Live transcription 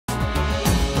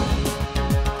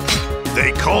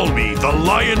They call me the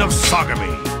Lion of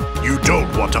Sagami. You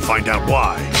don't want to find out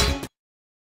why.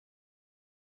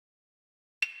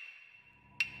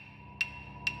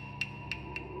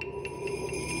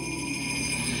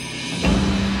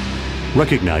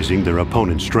 Recognizing their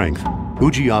opponent's strength,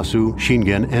 Ujiyasu,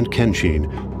 Shingen, and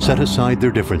Kenshin set aside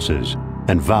their differences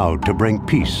and vowed to bring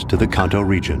peace to the Kanto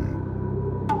region.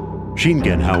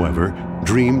 Shingen, however,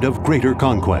 dreamed of greater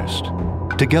conquest.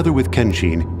 Together with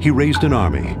Kenshin, he raised an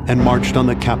army and marched on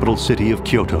the capital city of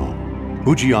Kyoto.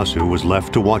 Ujiyasu was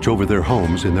left to watch over their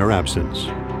homes in their absence.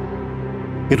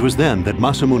 It was then that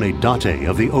Masamune Date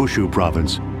of the Oshu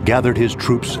province gathered his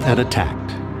troops and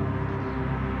attacked.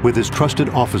 With his trusted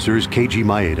officers Keiji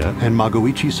Maeda and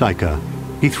Magoichi Saika,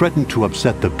 he threatened to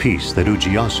upset the peace that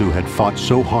Ujiyasu had fought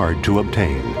so hard to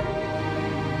obtain.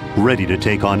 Ready to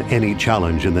take on any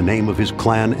challenge in the name of his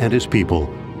clan and his people,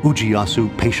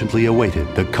 Ujiyasu patiently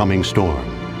awaited the coming storm.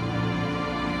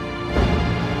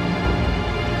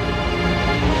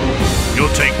 You'll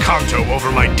take Kanto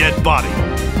over my dead body.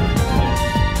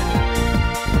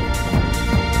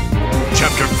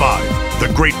 Chapter 5,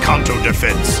 The Great Kanto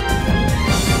Defense.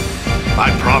 I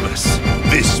promise,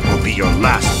 this will be your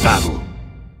last battle.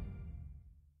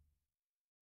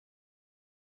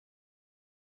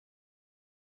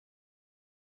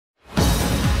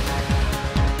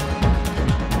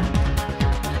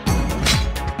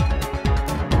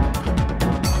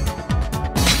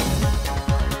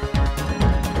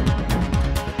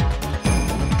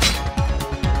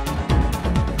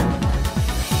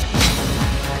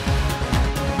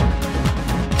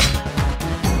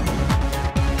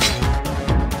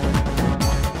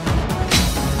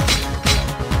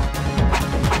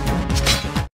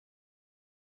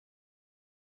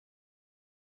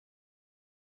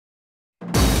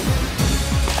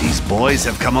 These boys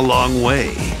have come a long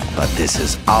way, but this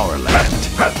is our land.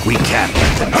 We can't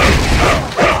let them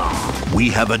go. We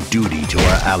have a duty to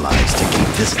our allies to keep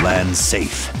this land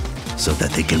safe, so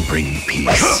that they can bring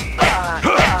peace.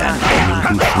 And anyone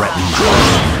who threatens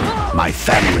my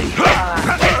family,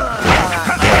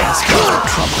 has got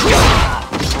trouble.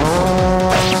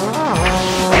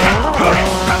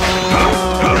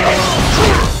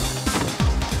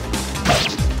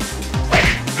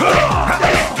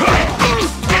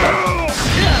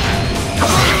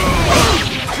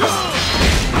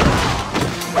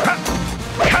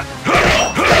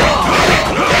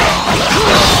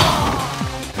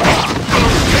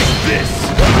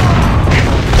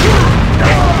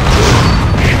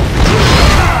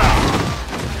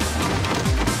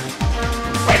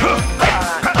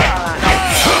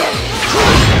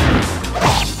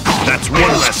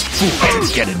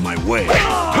 Get in my way.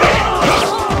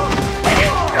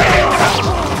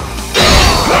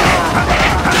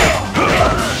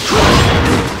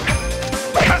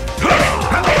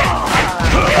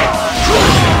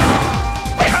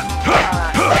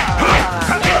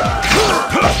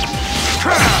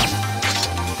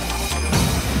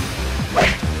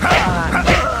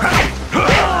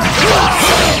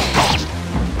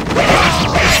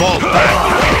 Fall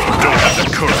back. Don't have the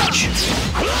courage.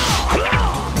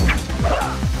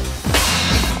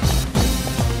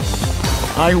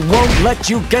 I won't let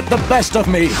you get the best of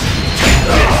me!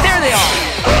 There they are!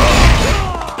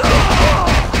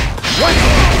 What?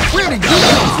 Where did you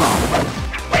come from?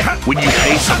 When you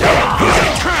pay someone a visit,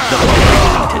 the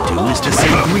proper thing to do is to say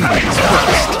greetings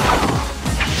first.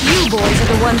 You boys are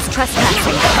the ones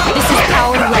trespassing. This is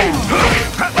our land.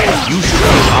 You should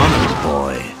be honored,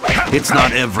 boy. It's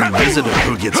not every visitor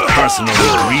who gets personally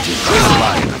greeted by the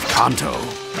Lion of Kanto.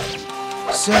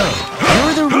 So,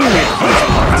 you're the ruler of these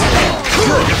parts.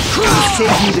 Good. You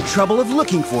saved me the trouble of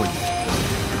looking for you.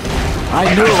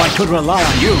 I knew I could rely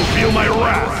on you. Feel my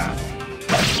wrath.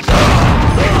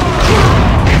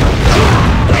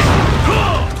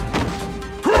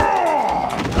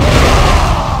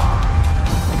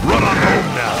 Run on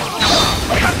home now.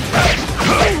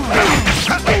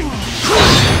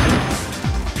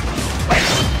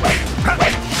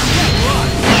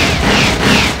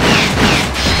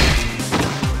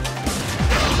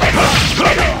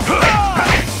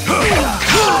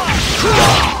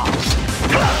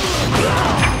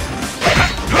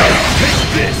 Take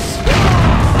this!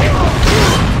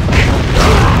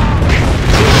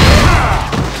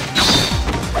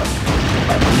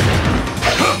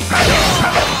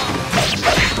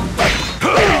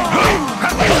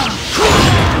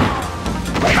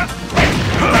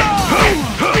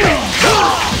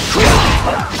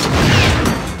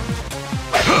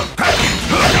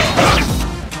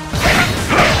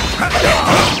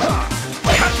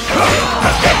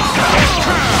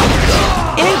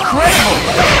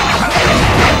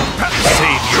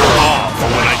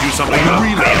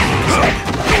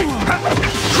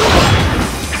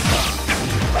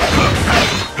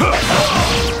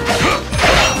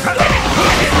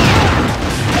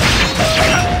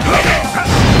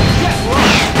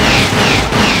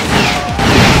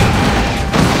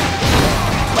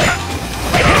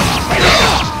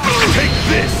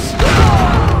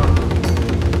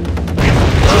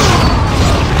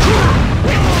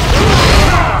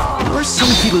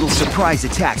 little surprise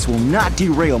attacks will not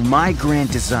derail my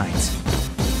grand designs.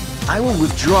 I will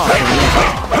withdraw from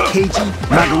them. Keiji,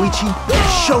 Magoichi,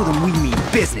 show them we mean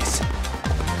business.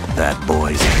 That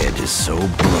boy's head is so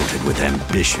bloated with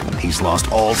ambition, he's lost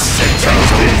all sense of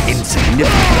his own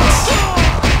insignificance.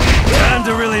 Time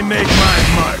to really make my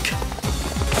mark.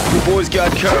 You boys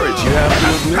got courage, you have to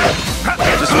admit.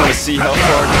 I just want to see how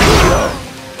far you can go.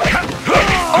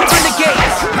 Open the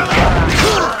gates!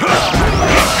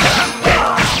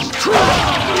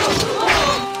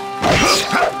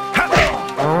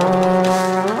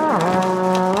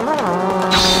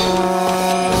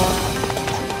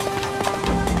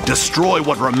 Destroy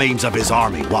what remains of his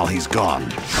army while he's gone.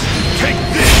 Take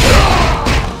this!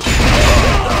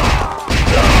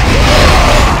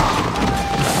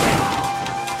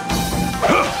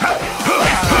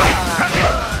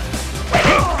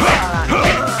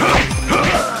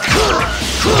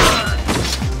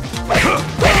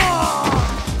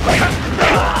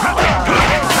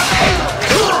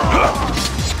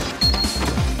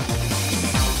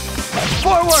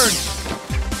 Forward!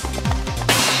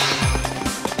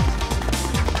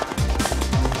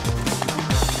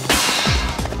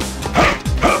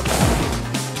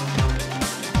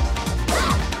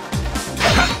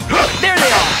 There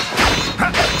they are!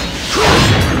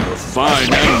 A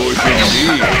fine ambush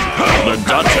indeed. The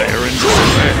Date are in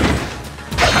disarray.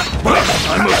 But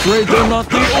I'm afraid they're not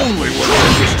the only ones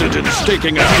interested in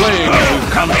staking a claim to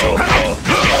Kanto.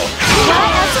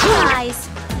 What a surprise!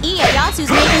 Ieyasu's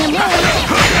making a move.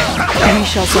 We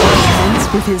shall see Tense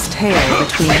with his tail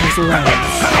between his legs.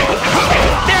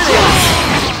 There they are!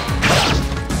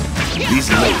 These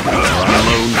ladies are on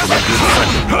loan from a good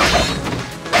friend of mine.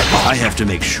 I have to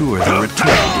make sure they're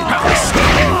returned in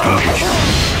pristine condition.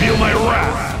 Feel my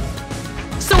wrath.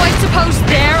 So I suppose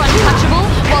they're untouchable,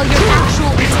 while your actual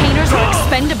retainers are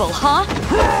expendable, huh?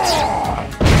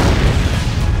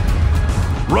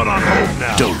 Run on home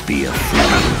now. Don't be a fool.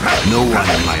 No one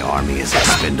in my army is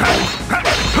expendable.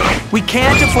 We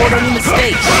can't afford any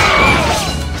mistakes.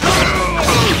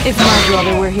 If my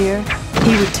brother were here,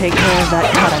 he would take care of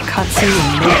that Tarakatsu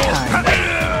in no time.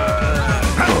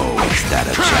 Oh, is that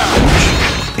a challenge?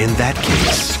 In that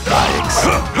case, I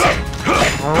accept.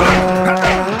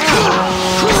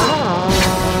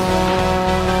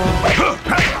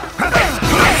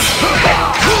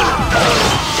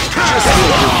 Just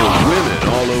look at the women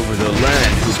all over the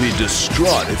land who'd be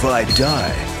distraught if I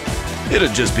die.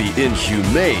 It'd just be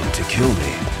inhumane to kill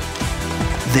me.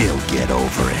 They'll get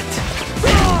over it.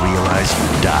 They'll realize you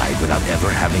died without ever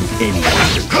having anyone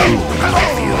to truly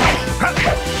love you.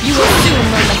 You will soon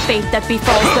learn the fate that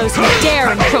befalls those who dare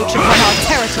encroach upon our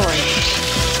territory.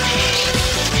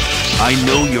 I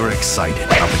know you're excited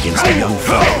up against a young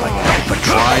fellow like that, but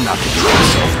try not to get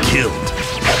yourself killed.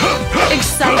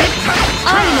 Excited?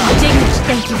 I'm indignant,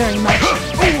 thank you very much.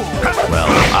 Well,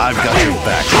 I've got your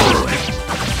back anyway.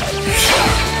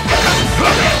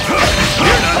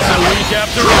 You're not so weak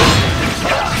after all.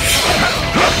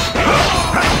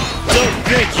 Don't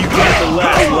think you got the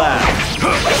last laugh.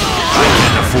 I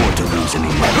can't afford to lose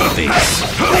any more face.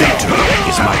 Victory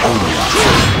is my only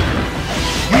option.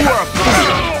 You are a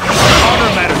fool.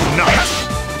 Honor matters not.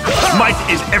 Might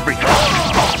is everything.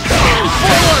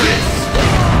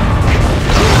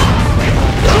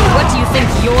 What do you think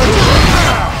you're doing?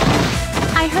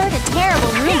 I heard a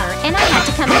terrible rumor, and I had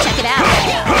to come and check it out.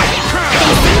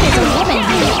 They say there's a woman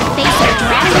here with the face of a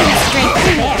dragon and the strength of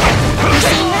a bear. You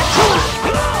seen her?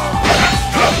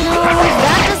 No,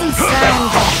 that doesn't sound...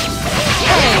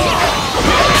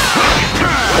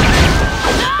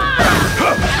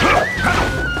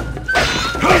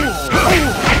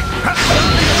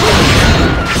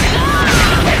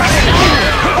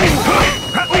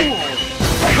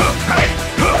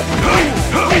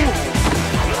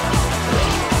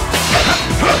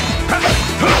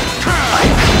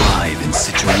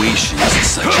 Situations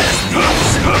such as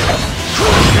these.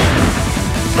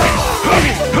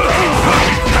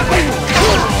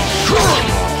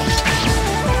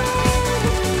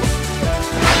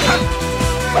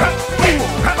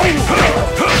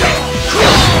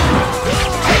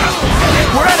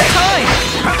 We're out of time!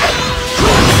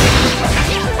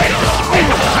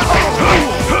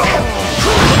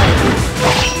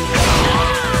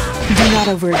 Do not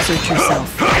overexert yourself.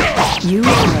 You are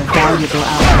a valuable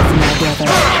ally for my brother,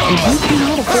 and he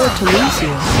cannot afford to lose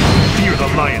you. Fear the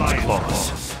lion's claws.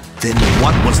 Then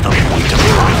what was the point of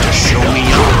trying to show me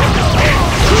up?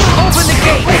 Open the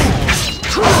gates!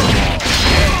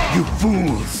 You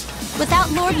fools. Without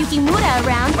Lord Yukimura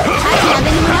around, I don't have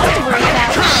anyone else to worry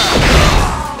about.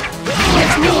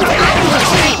 Which means I'm going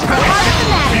straight to the heart of the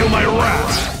matter. Feel my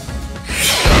wrath.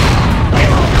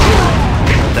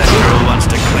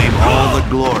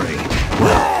 glory.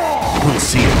 Well, we'll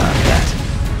see about that.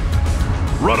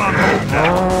 Run on home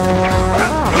now.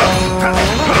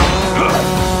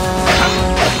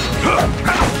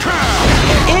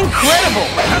 Incredible!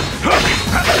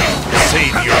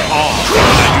 Save your awe when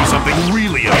I do something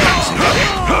really amazing.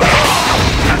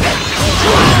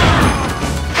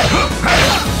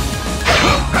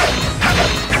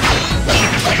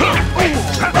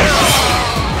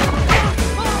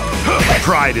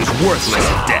 Pride is worthless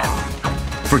at death.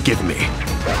 Forgive me.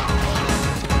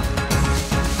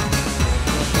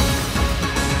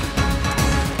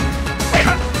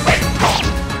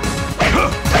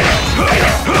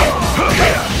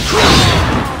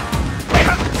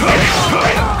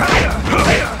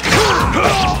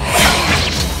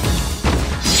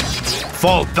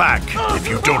 Fall back if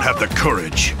you don't have the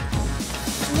courage.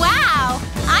 Wow!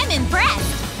 I'm impressed.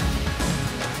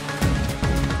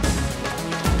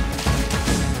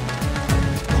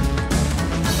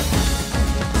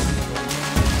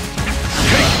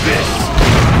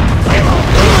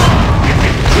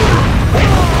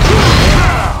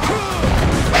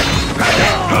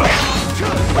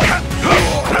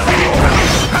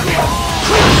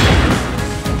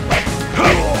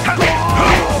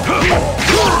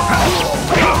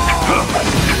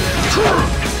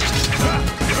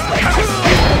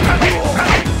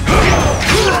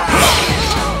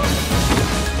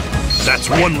 That's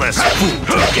one less fool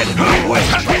to get in my way.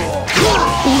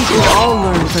 We should all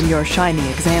learn from your shining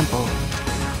example.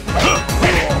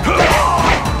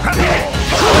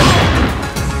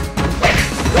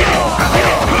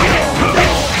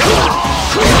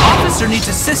 The officer needs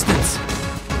assistance.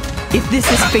 If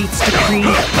this is fate's decree,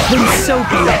 then so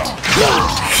be it.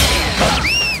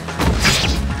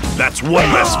 That's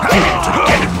one less fool to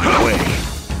get in my way.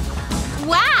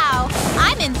 Wow!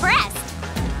 I'm impressed.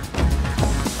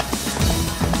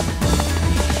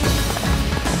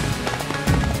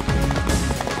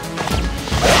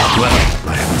 Well, I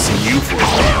haven't seen you for a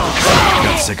while.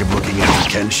 Got sick of looking after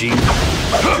Kenshin?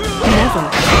 Never.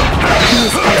 He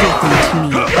is everything to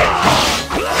me.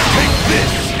 Take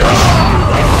this!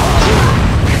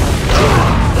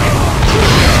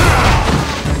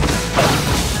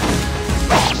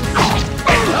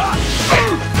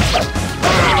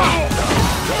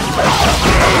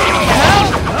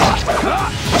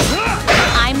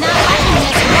 I'm not liking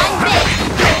this one bit.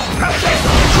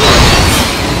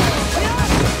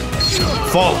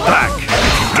 Fall back if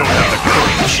you don't have the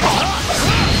courage.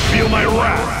 Feel my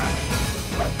wrath.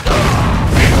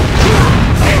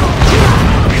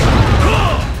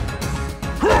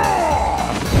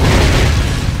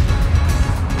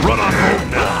 Run on home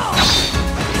now.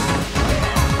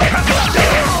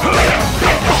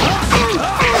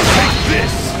 Take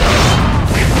this.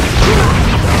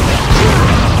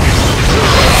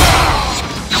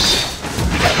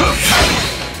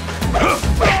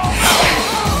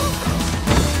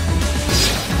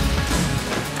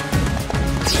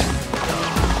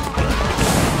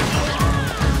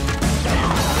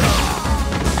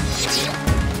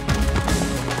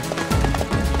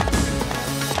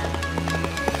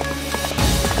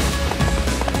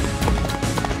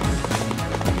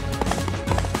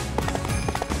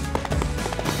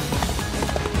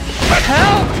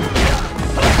 Help!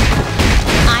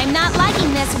 I'm not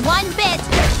liking this one bit.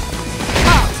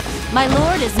 Halt! My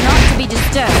lord is not to be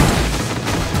disturbed.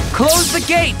 Close the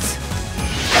gates!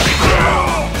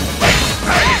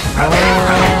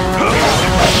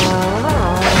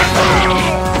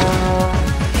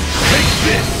 Take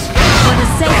this. For the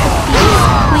sake of peace,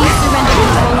 please surrender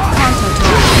control of Kanto to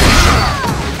us.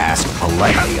 Ask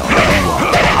politely all you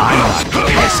want. I'm not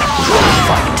giving myself to a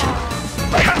fight.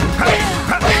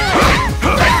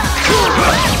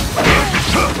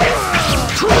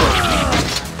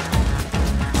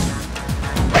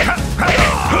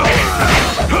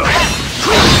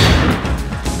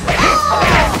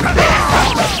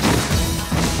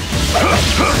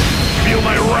 Feel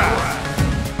my wrath.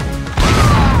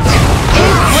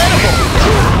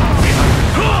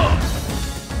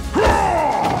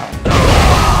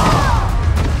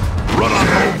 Run on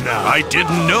home now. I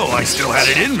didn't know I still had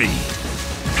it in me.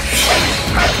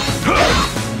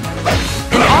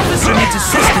 An officer needs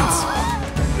assistance.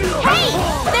 Hey!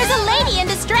 There's a lady in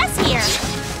distress here.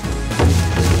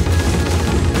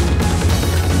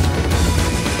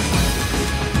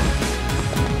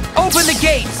 Open the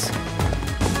gates!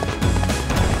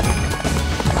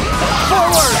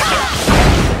 Forward!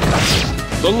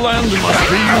 The land must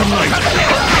be united.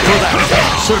 For that,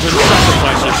 certain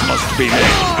sacrifices must be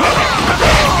made.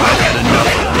 I've had enough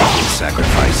of making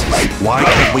sacrifices. Why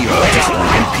can't we all just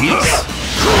live in peace?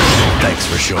 Thanks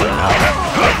for showing up.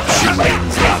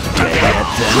 Shingen's not dead yet,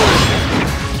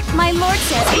 then? My lord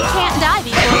says he can't die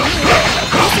before you.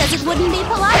 He says it wouldn't be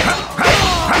polite.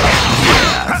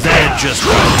 Yeah, that'd just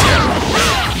go terrible.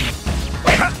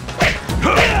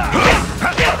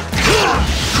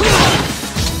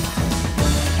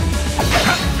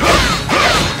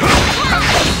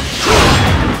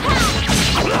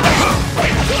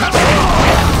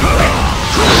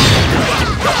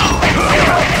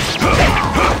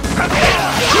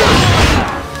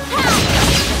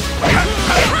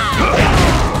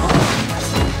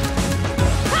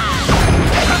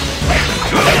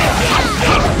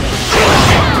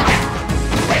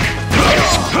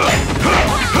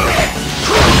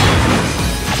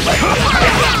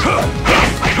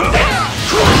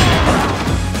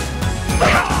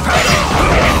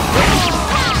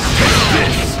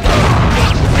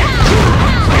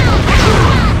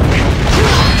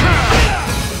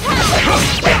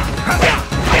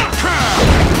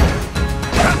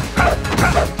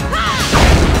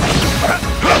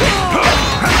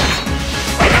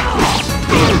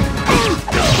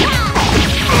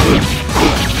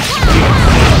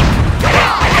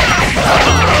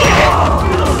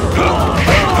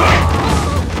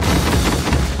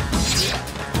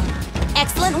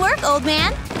 Old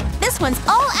man. This one's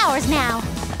all ours now.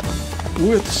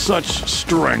 With such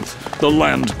strength, the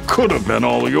land could have been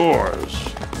all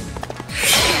yours.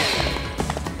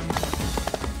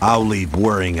 I'll leave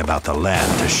worrying about the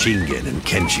land to Shingen and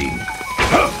Kenshin.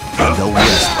 And they'll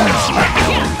rest easy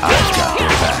knowing I've got their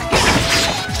backs.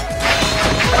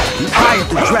 The Eye of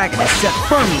the Dragon is set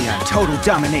firmly on total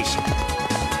domination.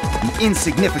 The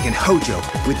insignificant Hojo,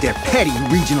 with their petty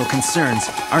regional concerns,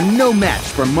 are no match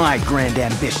for my grand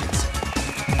ambitions.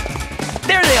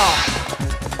 There they are!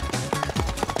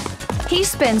 He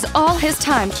spends all his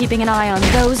time keeping an eye on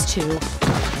those two.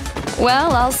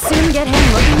 Well, I'll soon get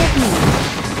him looking at me.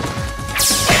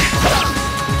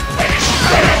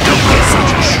 Don't be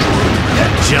such a shrew.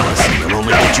 That jealousy will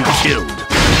only get you killed.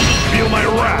 Feel my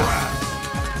wrath.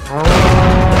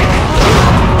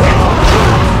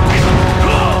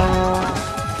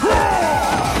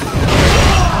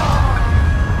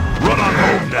 Run on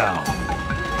home now.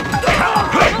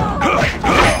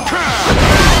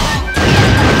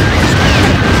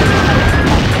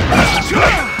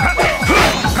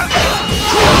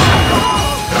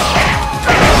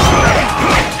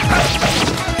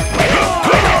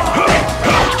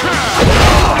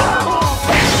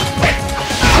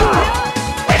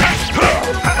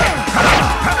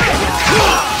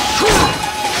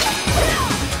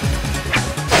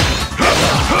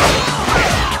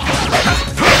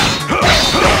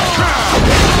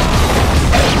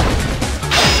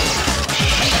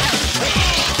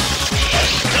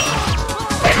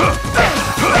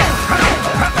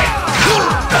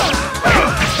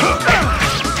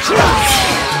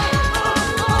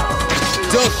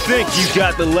 Think you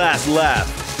got the last laugh.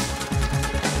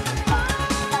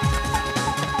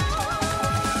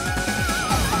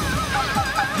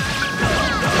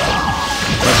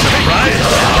 A surprise?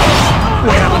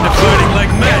 What happened to fighting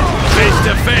like men, face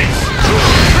to face?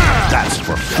 That's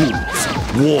for fools.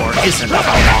 War isn't about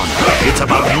honor. It's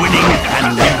about winning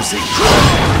and losing.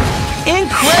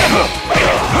 Incredible!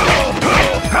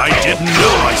 I didn't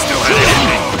know I still had it in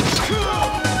me.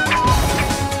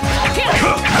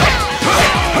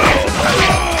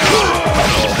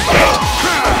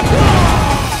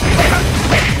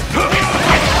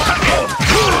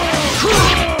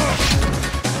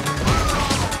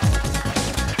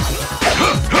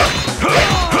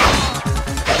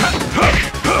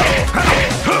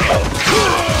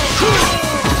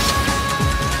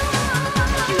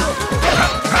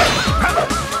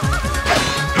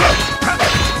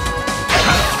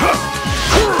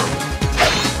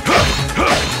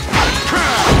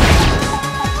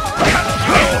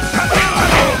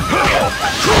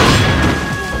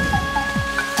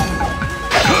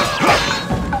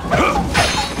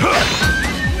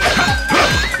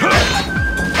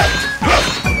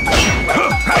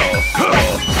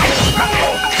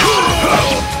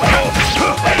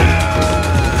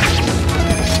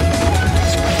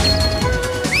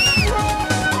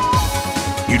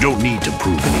 You don't need to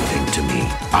prove anything to me.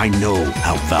 I know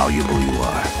how valuable you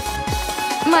are.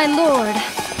 My lord.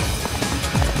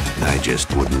 I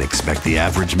just wouldn't expect the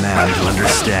average man to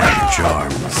understand your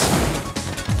charms.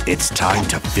 It's time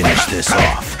to finish this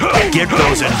off. Get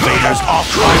those invaders off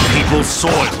my people's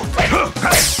soil!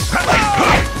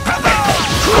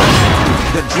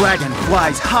 The dragon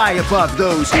flies high above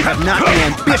those who have not the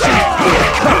ambition or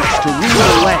the courage to rule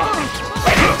the land.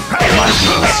 My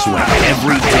people sweat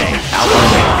every day out in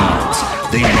the fields,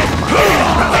 They love my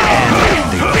family, and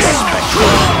they respect me.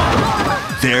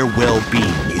 Their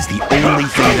well-being is the only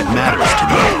thing that matters to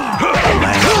me. The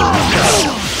land will rule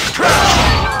itself.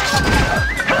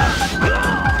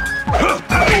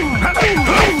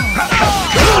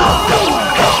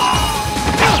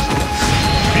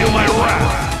 Feel my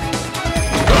wrath.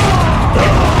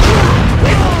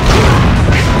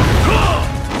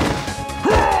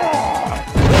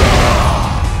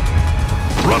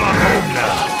 Run on home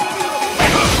now.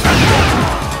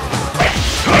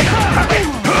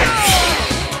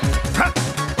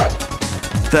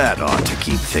 That ought to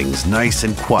keep things nice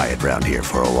and quiet round here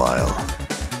for a while.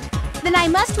 Then I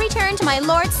must return to my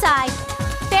lord's side.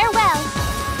 Farewell.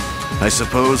 I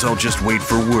suppose I'll just wait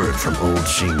for word from old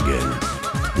Shingen.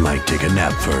 Might take a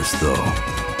nap first, though.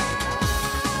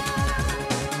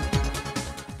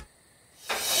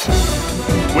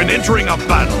 When entering a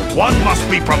battle, one must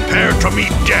be prepared to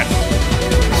meet death.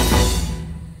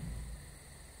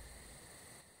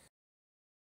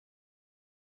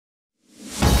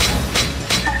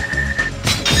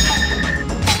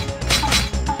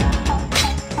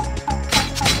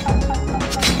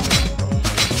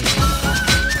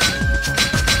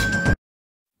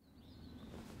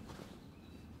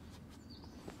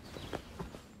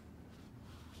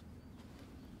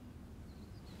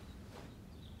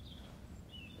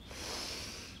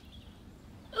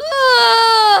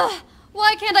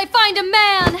 Why can't I find a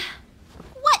man?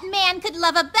 What man could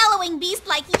love a bellowing beast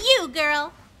like you,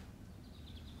 girl?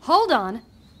 Hold on.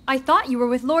 I thought you were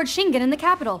with Lord Shingen in the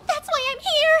capital. That's why I'm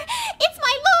here. It's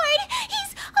my lord.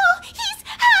 He's...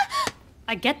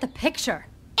 I get the picture.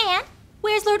 And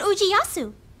where's Lord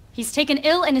Ujiyasu? He's taken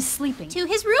ill and is sleeping. To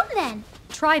his room, then.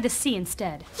 Try the sea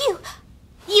instead.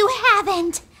 You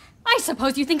haven't. I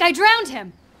suppose you think I drowned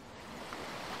him.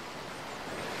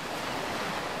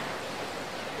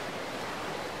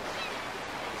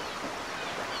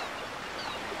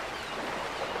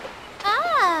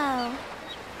 Oh.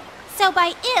 So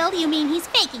by ill, you mean he's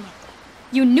faking it?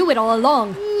 You knew it all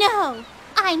along. No.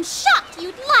 I'm shocked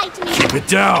you'd lie to me. Keep it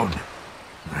down.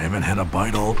 I haven't had a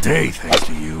bite all day, thanks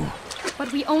to you.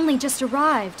 But we only just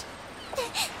arrived.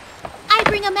 I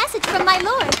bring a message from my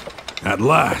lord. At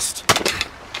last.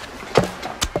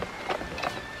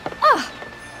 Ah!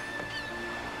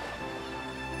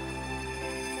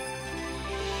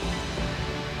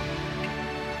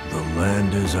 The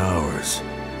land is ours.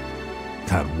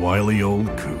 That wily old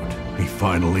coot. He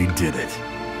finally did it.